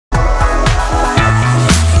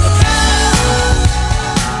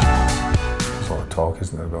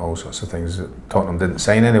about all sorts of things. Tottenham didn't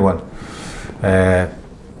sign anyone,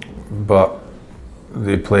 but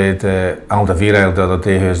they played Alderweireld the other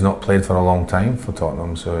day, who has not played for a long time for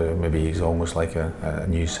Tottenham, so maybe he's almost like a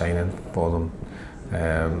new signing for them.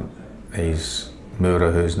 He's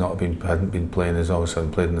Moura, who's hadn't been playing, has also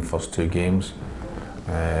played in the first 2 games.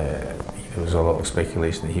 There was a lot of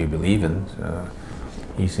speculation that he would be leaving.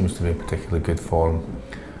 He seems to be in particularly good form,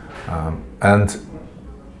 and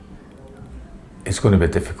it's going to be a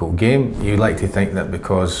difficult game. You like to think that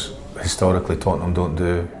because historically Tottenham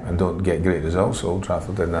don't get great results at Old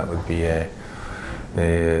Trafford, then that would be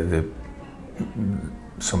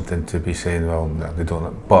something to be saying. Well, no, they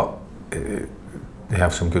don't. But they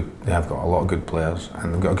have got a lot of good players,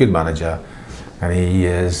 and they've got a good manager, and he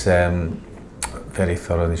is very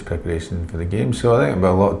thorough in his preparation for the game. So I think it'll be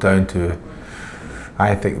a lot down to.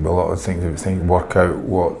 I think there'll be a lot of things that work out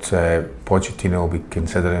what Pochettino will be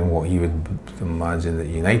considering, what he would imagine that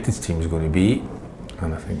United's team is going to be.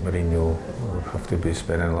 And I think Mourinho will have to be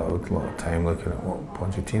spending a lot of time looking at what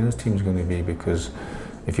Pochettino's team is going to be, because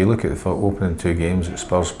if you look at the opening 2 games that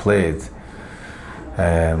Spurs played,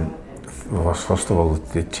 first of all,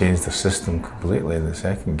 they changed the system completely in the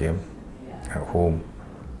second game at home,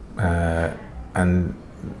 and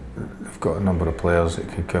they've got a number of players that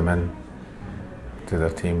could come in to their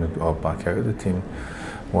team or back out of the team.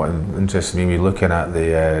 What interests me, we're looking at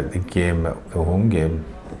the game, the home game,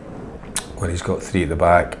 where he's got 3 at the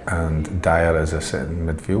back and Dyer as a sitting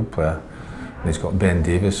midfield player, and he's got Ben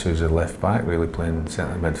Davies, who's a left back, really playing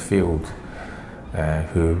centre midfield,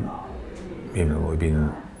 who, even though he's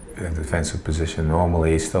been in a defensive position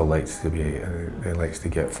normally, he still likes to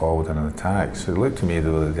get forward in an attack. So it looked to me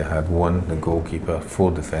though that they had 1 the goalkeeper,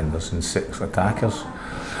 4 defenders and 6 attackers,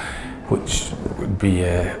 which would be,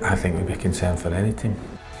 I think, would be a concern for any team.